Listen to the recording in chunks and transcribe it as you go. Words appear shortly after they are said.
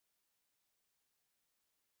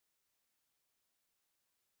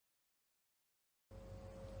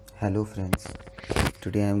Hello friends,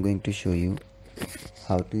 today I am going to show you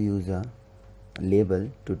how to use a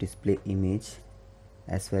label to display image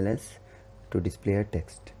as well as to display a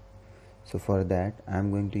text. So for that I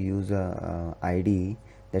am going to use a IDE,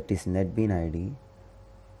 that is NetBeans IDE,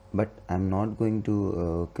 but I am not going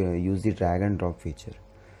to use the drag and drop feature.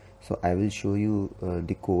 So I will show you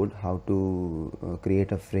the code how to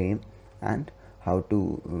create a frame and how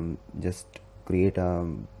to just create a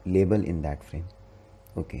label in that frame.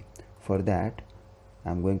 Okay, for that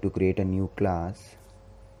I'm going to create a new class.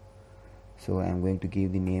 So I'm going to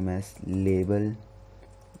give the name as label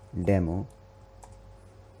demo.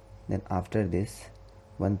 Then after this,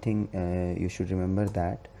 one thing you should remember,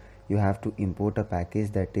 that you have to import a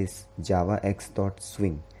package that is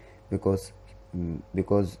javax.swing, because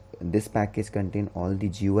this package contain all the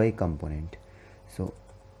GUI component. So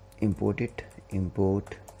import it,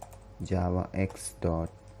 import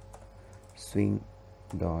javax.swing.asterisk.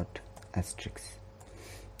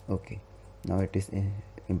 Okay, now it is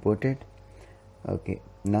imported. Okay,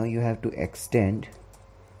 now you have to extend,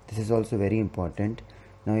 this is also very important,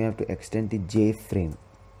 now you have to extend the jframe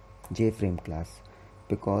class,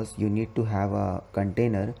 because you need to have a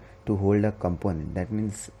container to hold a component. That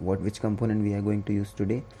means which component we are going to use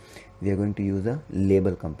today? We are going to use a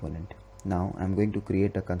label component. Now I'm going to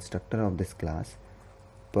create a constructor of this class,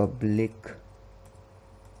 public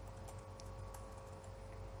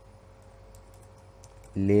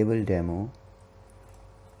label demo,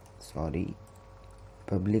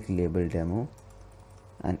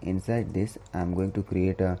 and inside this I'm going to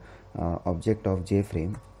create a object of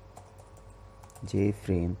jframe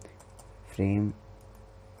frame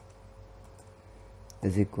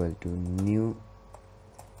is equal to new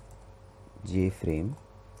jframe.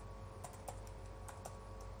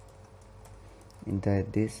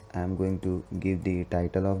 Inside this I am going to give the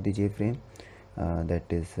title of the jframe,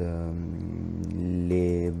 that is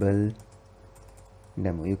label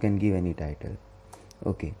demo. You can give any title.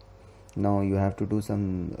 Okay, now you have to do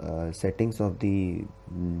some settings of the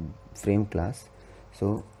frame class.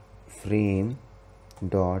 So frame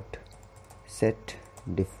dot set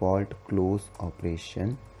default close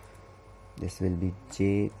operation, this will be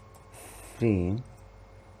jframe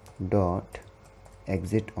dot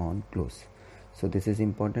exit on close. So this is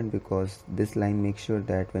important because this line makes sure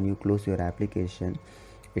that when you close your application,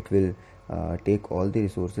 it will take all the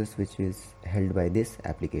resources which is held by this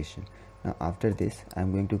application. Now after this I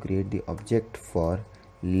am going to create the object for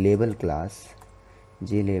label class,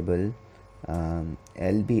 jlabel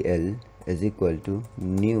lbl is equal to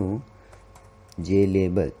new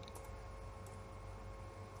jlabel.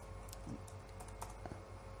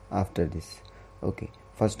 After this, okay,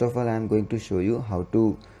 first of all I am going to show you how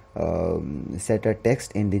to set a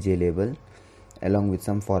text in the jlabel along with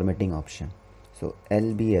some formatting option. So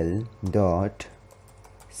lbl dot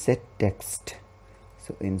set text.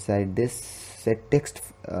 So inside this set text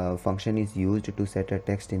function is used to set a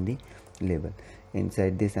text in the label.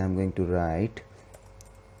 Inside this I am going to write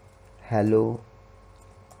hello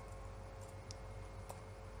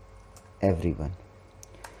everyone.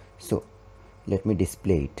 So let me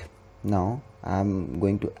display it. Now I am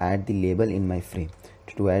going to add the label in my frame.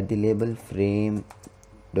 To add the label, frame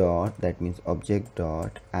dot, that means object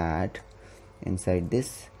dot add inside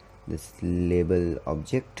this label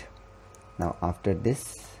object. Now after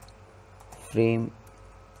this, frame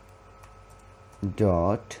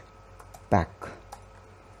dot pack.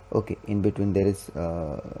 Okay, in between there is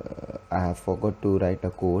I have forgot to write a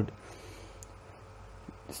code.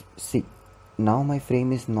 See, now my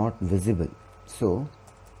frame is not visible, so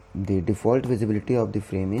the default visibility of the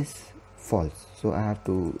frame is false. So I have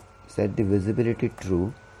to set the visibility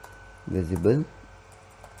true, visible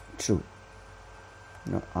true.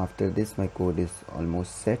 Now after this my code is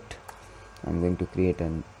almost set. I'm going to create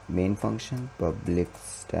a main function, public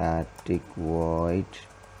static void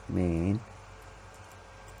main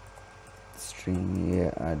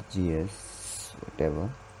string args whatever.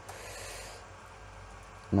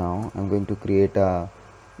 Now I'm going to create a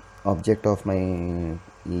object of my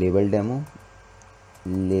label demo,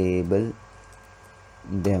 label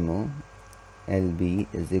demo lb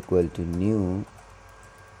is equal to new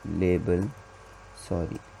label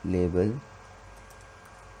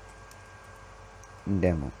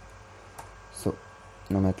demo. So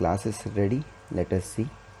now my class is ready. Let us see.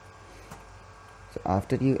 So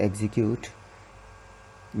after you execute,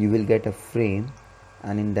 you will get a frame,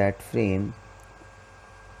 and in that frame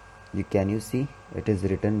you see it is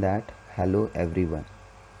written that hello everyone.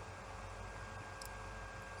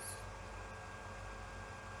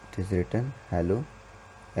 It is written hello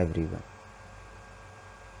everyone.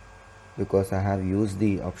 because I have used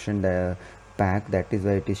the option pack, that is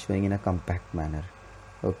why it is showing in a compact manner.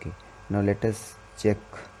 Okay, now let us check,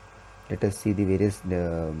 let us see the various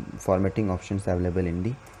formatting options available in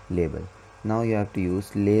the label. Now you have to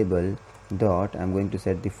use label dot, I'm going to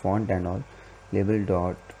set the font and all, label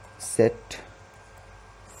dot set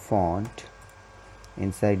font.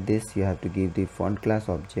 Inside this you have to give the font class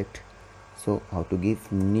object. So how to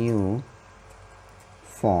give new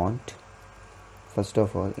font? First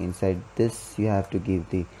of all, inside this you have to give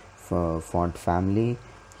the font family.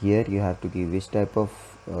 Here you have to give which type of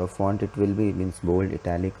font it will be, it means bold,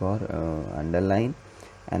 italic or underline.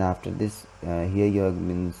 And after this here you are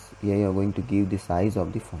going to give the size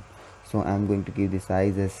of the font. So I am going to give the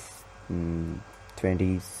size as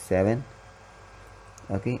 27.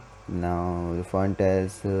 Okay, now the font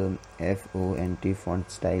as font,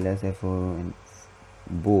 font style as font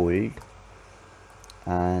bold,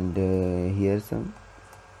 and here some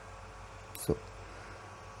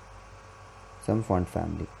font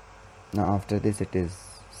family. Now after this it is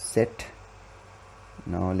set.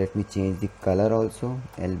 Now let me change the color also.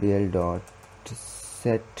 LBL dot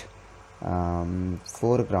set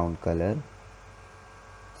foreground color,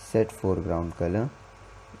 set foreground color.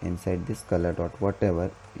 Inside this color dot whatever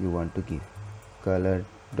you want to give, color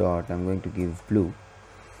dot, I'm going to give blue,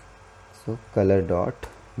 so color dot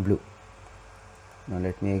blue. Now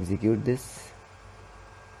let me execute this.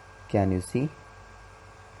 Can you see?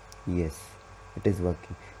 Yes, it is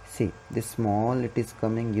working. See, this small it is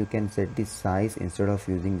coming. You can set the size instead of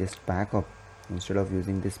using this pack up. Instead of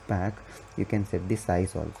using this pack, you can set the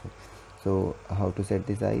size also. So how to set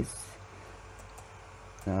the size?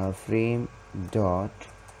 Frame dot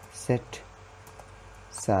set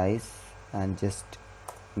size and just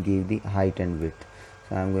give the height and width.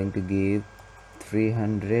 So I'm going to give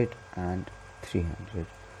 300 and 300.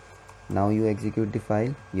 Now you execute the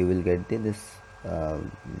file, you will get this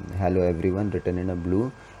hello everyone written in a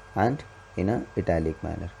blue and in a italic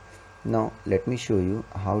manner. Now let me show you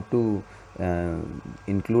how to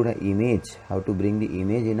include an image, how to bring the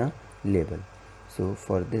image in a label. So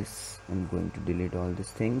for this I'm going to delete all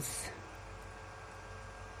these things.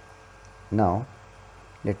 Now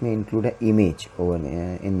let me include an image over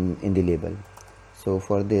in the label. So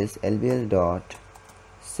for this, LBL dot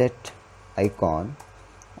set icon,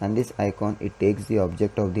 and this icon, it takes the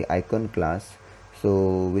object of the icon class,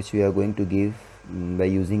 so which we are going to give by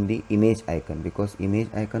using the image icon, because image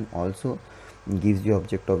icon also gives the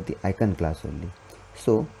object of the icon class only.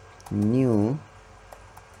 So new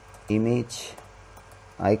image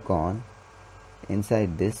icon,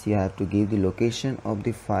 inside this you have to give the location of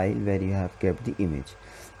the file where you have kept the image.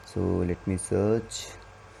 So let me search.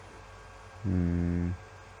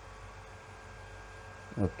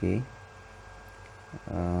 Okay,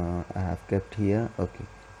 I have kept here. Okay,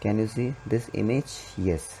 can you see this image?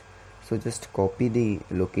 Yes. So just copy the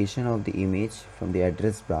location of the image from the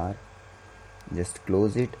address bar, just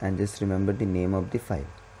close it and just remember the name of the file.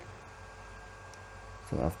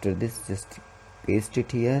 So after this, just paste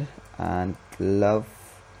it here and love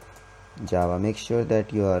Java. Make sure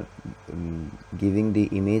that you are giving the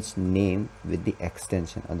image name with the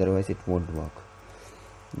extension, otherwise it won't work.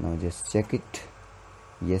 Now just check it.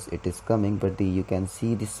 Yes, it is coming, but you can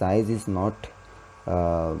see the size is not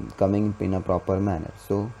coming in a proper manner.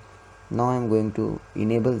 So now I'm going to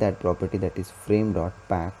enable that property, that is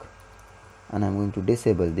frame.pack, and I'm going to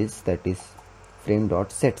disable this, that is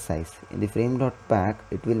frame.setSize. In the frame.pack,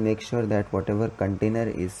 it will make sure that whatever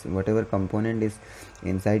component is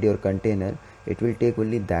inside your container, it will take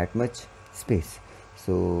only that much space.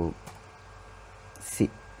 So see,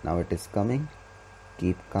 now it is coming.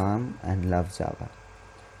 Keep calm and love Java.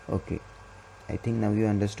 Okay, I think now you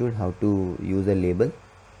understood how to use a label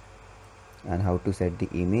and how to set the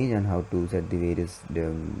image and how to set the various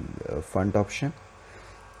font option.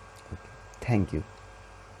 Okay, thank you.